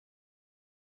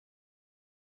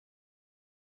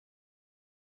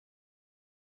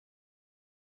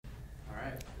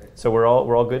so we're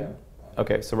all good. Yeah.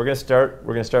 Okay, so we're gonna start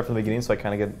from the beginning, so I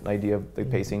kind of get an idea of the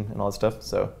pacing and all that stuff.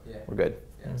 So we're good.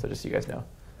 Yeah. So just so you guys know,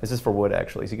 this is for Wood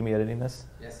actually. Is he gonna be editing this?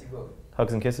 Yes, he will.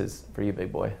 Hugs and kisses for you,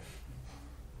 big boy.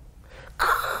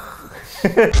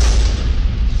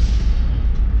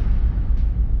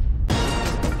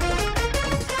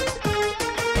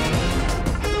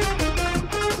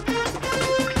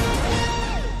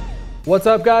 What's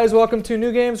up, guys? Welcome to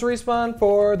New Games Respawn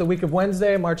for the week of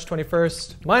Wednesday, March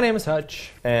 21st. My name is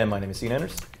Hutch. And my name is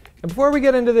Seananners. And before we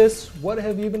get into this, what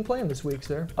have you been playing this week,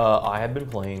 sir? I have been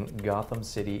playing Gotham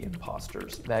City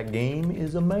Imposters. That game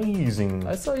is amazing.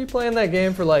 I saw you playing that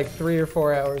game for like 3 or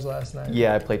 4 hours last night.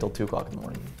 Yeah, I played till 2 o'clock in the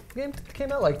morning. The game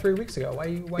came out like 3 weeks ago. Why are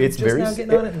you just now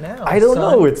getting on it now? I don't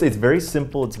know. It's very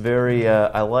simple. It's very.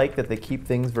 I like that they keep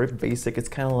things very basic. It's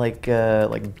kind of like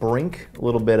Brink. A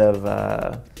little bit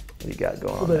of. What do you got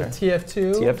going on there? A little bit of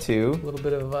TF2. TF2. A little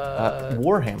bit of...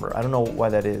 Warhammer. I don't know why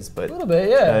that is, but... A little bit,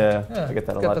 yeah. I get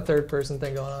that a lot. Got the third-person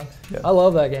thing going on. Yeah. I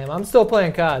love that game. I'm still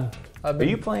playing COD. Are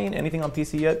you playing anything on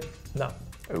PC yet? No.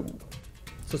 Oh.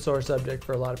 It's a sore subject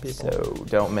for a lot of people. So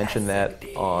don't mention that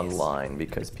online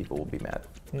because people will be mad.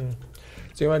 So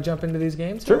you want to jump into these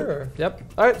games? Sure. Here, or? Yep.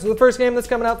 All right, so the first game that's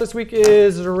coming out this week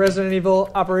is Resident Evil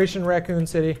Operation Raccoon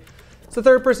City. It's a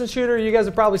third-person shooter. You guys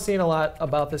have probably seen a lot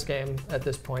about this game at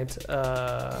this point.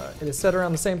 It is set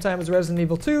around the same time as Resident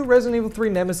Evil 2, Resident Evil 3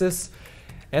 Nemesis,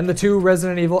 and the 2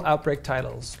 Resident Evil Outbreak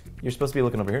titles. You're supposed to be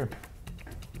looking over here.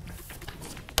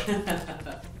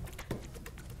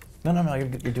 No, you're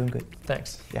doing good.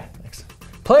 Thanks. Yeah, thanks.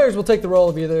 Players will take the role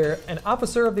of either an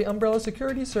officer of the Umbrella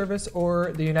Security Service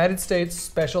or the United States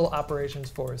Special Operations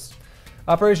Force.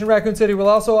 Operation Raccoon City will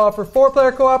also offer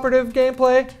 4-player cooperative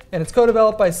gameplay, and it's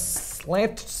co-developed by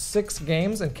Slant 6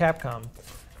 Games and Capcom.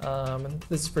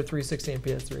 This is for 360 and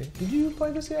PS3. Did you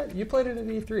play this yet? You played it at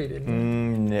E3, didn't you?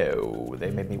 No,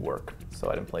 they made me work, so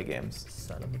I didn't play games.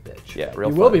 Son of a bitch. Yeah, real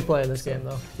You fun. will be playing this game,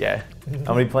 though. Yeah, I'm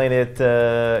going to be playing it,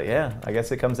 I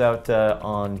guess it comes out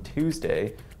on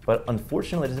Tuesday, but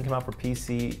unfortunately it doesn't come out for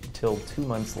PC till 2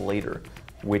 months later,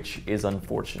 which is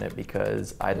unfortunate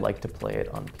because I'd like to play it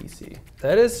on PC.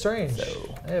 That is strange.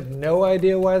 So, I have no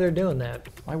idea why they're doing that.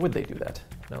 why would they do that?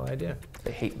 No idea.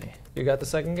 They hate me. You got the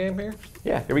second game here?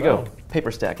 Yeah, here we go.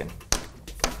 Paper stacking.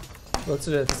 Let's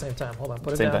do it at the same time. Hold on,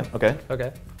 put it Same down. time, okay.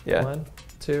 Okay. Yeah. 1,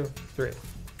 2, 3.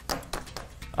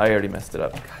 I already messed it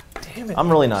up. God damn it. I'm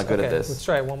really not good at this. Let's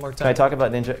try it one more time. Can I talk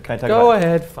about Ninja? Can I talk Go about,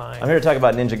 ahead, fine. I'm here to talk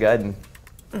about Ninja Gaiden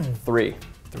 3.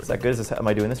 Is that good? Am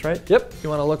I doing this right? Yep. You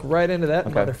want to look right into that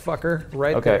motherfucker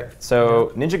right there. Okay,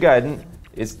 so Ninja Gaiden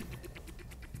is...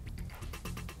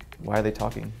 Why are they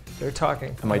talking? They're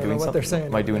talking. Am I doing what something? they're saying.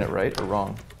 Am I doing it right or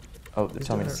wrong? Oh, they're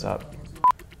telling me to stop.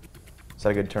 Is that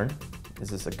a good turn? Is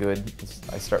this a good...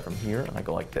 I start from here and I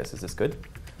go like this. Is this good?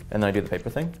 And then I do the paper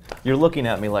thing? You're looking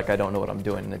at me like I don't know what I'm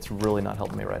doing, and it's really not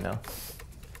helping me right now.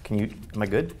 Can you... Am I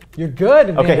good? You're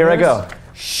good, Okay, here I go.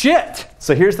 Shit!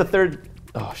 So here's the third...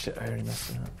 Oh shit, I already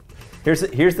messed it up.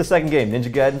 Here's the second game,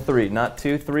 Ninja Gaiden 3. Not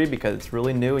 2, 3, because it's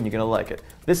really new and you're gonna like it.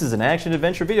 This is an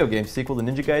action-adventure video game sequel to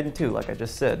Ninja Gaiden 2, like I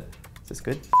just said. Is this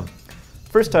good?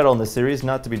 First title in this series,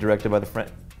 not to be directed by the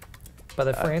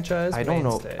franchise I don't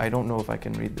mainstay. know. I don't know if I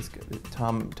can read this.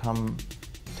 Tomonobu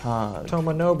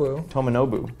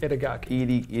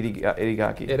Itagaki.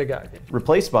 Itagaki.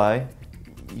 Replaced by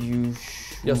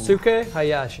Yosuke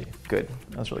Hayashi. Good.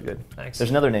 That was really good. Thanks.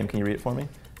 There's another name. Can you read it for me?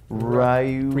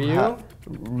 Ryu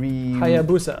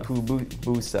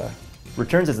Hayabusa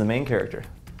returns as the main character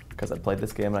because I played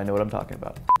this game and I know what I'm talking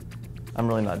about. I'm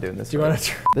really not doing this. Do you want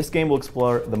to? This game will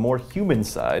explore the more human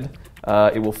side.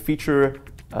 It will feature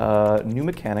new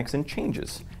mechanics and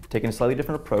changes, taking a slightly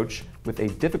different approach with a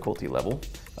difficulty level.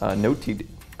 I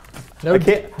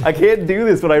can't do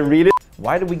this when I read it.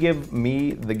 Why did we give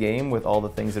me the game with all the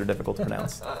things that are difficult to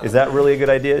pronounce? Is that really a good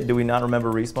idea? Do we not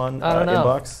remember Respawn I don't know.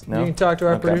 inbox? No? You can talk to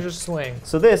our producer, Swing.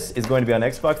 So this is going to be on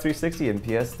Xbox 360 and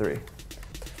PS3.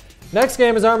 Next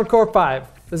game is Armored Core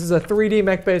 5. This is a 3D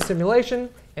mech-based simulation,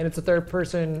 and it's a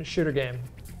third-person shooter game.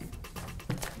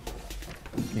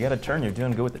 You got a turn. You're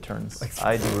doing good with the turns.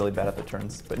 I do really bad at the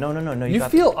turns. But no. You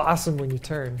feel awesome when you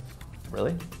turn.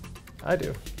 Really? I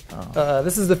do. Oh.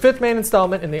 This is the 5th main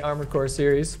installment in the Armored Core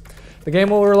series. The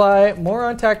game will rely more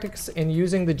on tactics and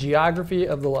using the geography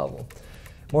of the level.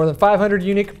 More than 500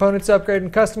 unique components to upgrade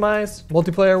and customize.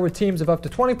 Multiplayer with teams of up to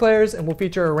 20 players, and will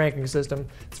feature a ranking system.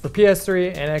 It's for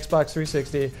PS3 and Xbox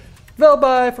 360. Developed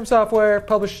by From Software,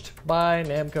 published by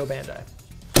Namco Bandai.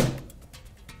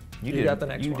 You got the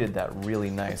next one. You did that really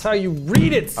nice. That's how you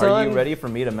read it, son. Are you ready for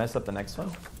me to mess up the next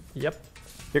one? Yep.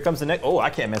 Here comes the next. Oh, I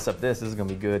can't mess up this. This is going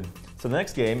to be good. So the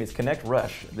next game is Connect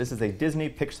Rush. This is a Disney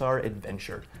Pixar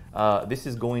adventure. This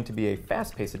is going to be a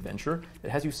fast-paced adventure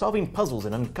that has you solving puzzles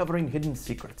and uncovering hidden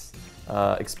secrets.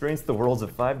 Experience the worlds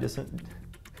of 5 different...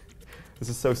 This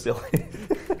is so silly.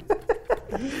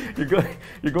 You're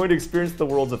going to experience the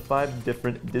worlds of 5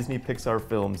 different Disney Pixar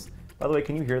films. By the way,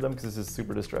 can you hear them? Because this is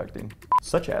super distracting.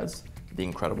 Such as The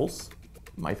Incredibles,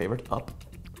 my favorite, Up,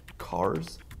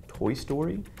 Cars, Toy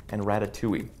Story, and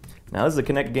Ratatouille. Now this is a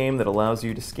Connect game that allows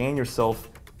you to scan yourself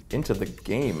into the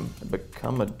game and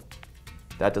become a...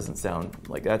 That doesn't sound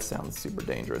like... That sounds super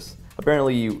dangerous.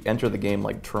 Apparently you enter the game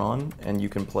like Tron and you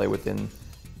can play within...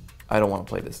 I don't want to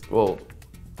play this. Well,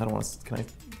 I don't want to...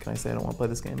 Can I say I don't want to play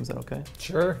this game? Is that okay?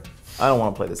 Sure. I don't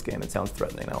want to play this game. It sounds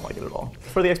threatening. I don't like it at all.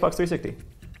 For the Xbox 360.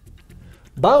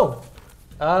 Boom.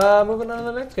 Moving on to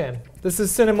the next game. This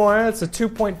is Seananners. It's a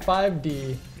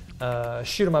 2.5D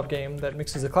shoot 'em up game that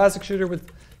mixes a classic shooter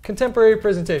with contemporary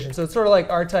presentation. So it's sort of like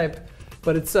R-Type,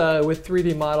 but it's with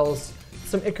 3D models.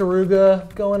 Some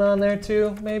Ikaruga going on there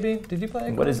too, maybe. Did you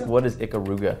play Ikaruga? What is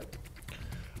Ikaruga?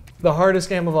 The hardest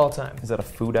game of all time. Is that a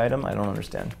food item? I don't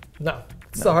understand. No.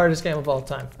 It's the hardest game of all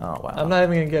time. Oh, wow. I'm not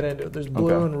even going to get into it. There's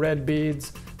blue and red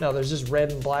beads. No, there's just red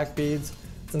and black beads.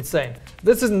 It's insane.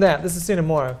 This isn't that. This is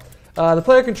Seananners. The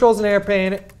player controls an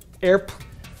airplane.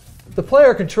 The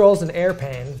player controls an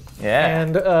airplane. Yeah,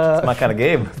 and it's my kind of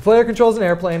game. The player controls an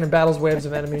airplane and battles waves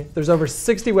of enemy. There's over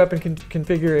 60 weapon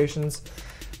configurations.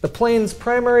 The plane's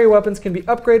primary weapons can be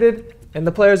upgraded, and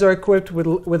the players are equipped with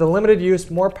a limited use,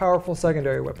 more powerful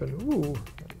secondary weapon. Ooh,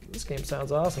 this game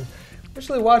sounds awesome.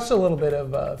 Actually watched a little bit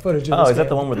of footage of this is that game.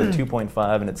 the one with the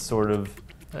 2.5 and it's sort of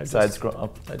side-scroll?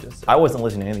 Oh, I wasn't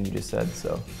listening to anything you just said,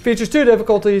 so. Features 2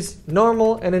 difficulties,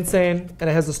 normal and insane, and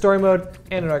it has a story mode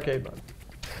and an arcade mode.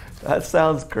 That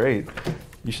sounds great.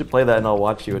 You should play that and I'll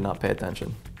watch you and not pay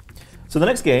attention. So the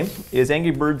next game is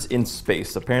Angry Birds in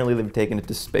Space. Apparently they've taken it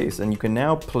to space and you can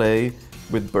now play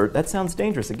with birds. That sounds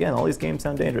dangerous. Again, all these games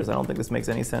sound dangerous. I don't think this makes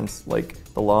any sense. Like,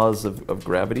 the laws of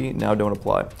gravity now don't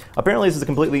apply. Apparently this is a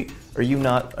completely...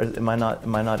 Am I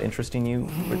not interesting you?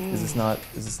 Or is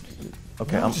this...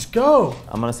 Okay, no, just go.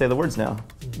 I'm gonna say the words now.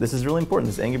 This is really important.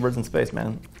 This is Angry Birds in Space,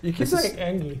 man. You keep saying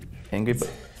angry. Angry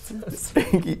Birds.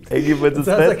 Angry Birds in Space. Sounds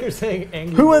like you're saying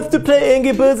angry. Who wants to play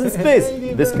Angry Birds in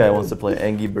Space? This guy wants to play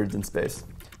Angry Birds in Space.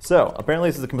 So, apparently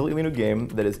this is a completely new game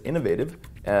that is innovative.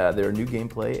 There are new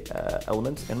gameplay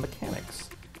elements and mechanics.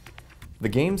 The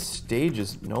game's stage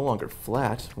is no longer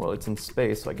flat. Well, it's in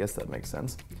space, so I guess that makes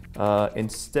sense.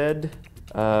 Instead,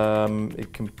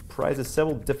 it comprises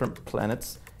several different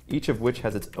planets, each of which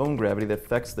has its own gravity that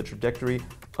affects the trajectory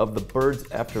of the birds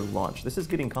after launch. This is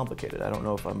getting complicated. I don't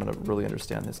know if I'm going to really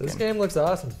understand this game. This game looks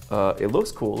awesome. It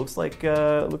looks cool. Looks like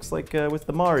with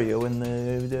the Mario and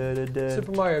the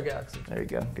Super Mario Galaxy. There you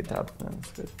go. Good job.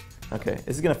 That's good. Okay,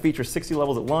 this is going to feature 60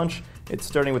 levels at launch. It's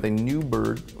starting with a new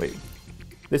bird. Wait,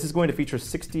 this is going to feature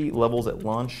 60 levels at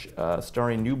launch,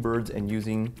 starring new birds and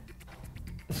using.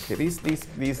 Okay, these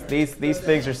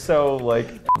things are so like.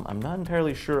 I'm not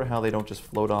entirely sure how they don't just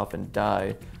float off and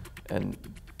die, and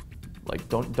like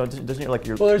doesn't like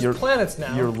your planets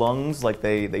now. Your lungs like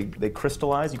they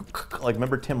crystallize. You like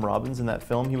remember Tim Robbins in that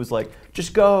film? He was like,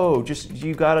 just go,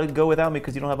 you gotta go without me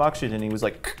because you don't have oxygen. And he was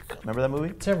like, remember that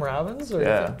movie? Tim Robbins? Or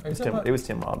yeah, it was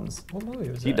Tim Robbins. What movie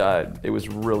was that? He died. It was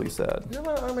really sad. You know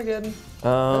about Armageddon?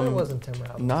 No, it wasn't Tim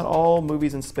Robbins. Not all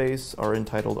movies in space are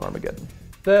entitled Armageddon.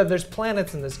 There's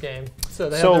planets in this game, so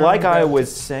like I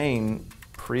was saying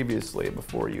previously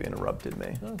before you interrupted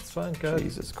me. Oh, it's fine. Go ahead.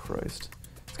 Jesus Christ.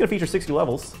 It's going to feature 60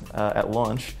 levels at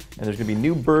launch, and there's going to be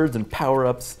new birds and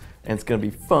power-ups, and it's going to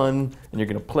be fun, and you're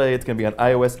going to play. It's going to be on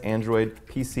iOS, Android,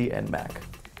 PC, and Mac.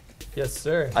 Yes,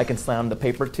 sir. I can slam the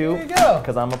paper too. There you go.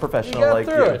 Because I'm a professional you like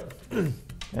you. It.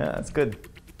 Yeah, that's good.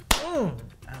 Ow.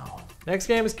 Next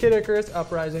game is Kid Icarus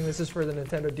Uprising. This is for the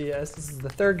Nintendo DS. This is the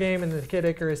 3rd game in the Kid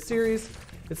Icarus series.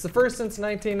 It's the first since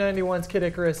 1991's Kid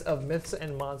Icarus of Myths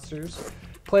and Monsters.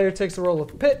 Player takes the role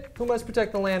of Pit, who must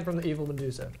protect the land from the evil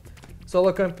Medusa.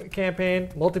 Solo campaign,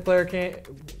 multiplayer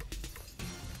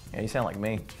Yeah, you sound like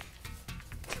me.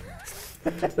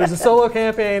 There's a solo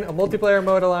campaign, a multiplayer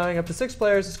mode allowing up to 6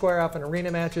 players to square off in arena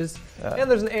matches,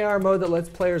 and there's an AR mode that lets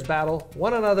players battle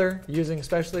one another using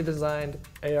specially designed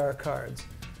AR cards.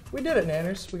 We did it,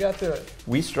 Nanners. We got through it.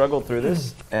 We struggled through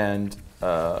this, and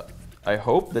I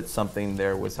hope that something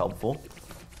there was helpful.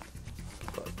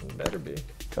 Fucking better be.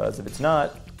 Because if it's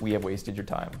not, we have wasted your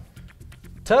time.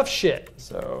 Tough shit.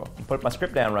 So I'm putting my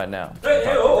script down right now.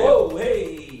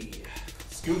 Hey!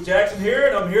 Scoop Jackson here,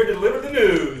 and I'm here to deliver the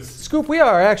news. Scoop, we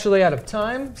are actually out of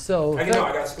time, so... I know,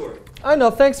 I got a story. I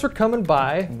know, thanks for coming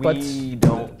by. We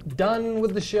don't done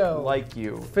with the show. Like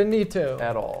you. Finito.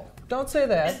 At all. Don't say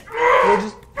that. We're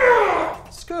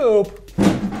just... Scoop.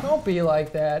 Don't be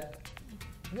like that.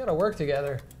 We gotta work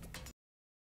together.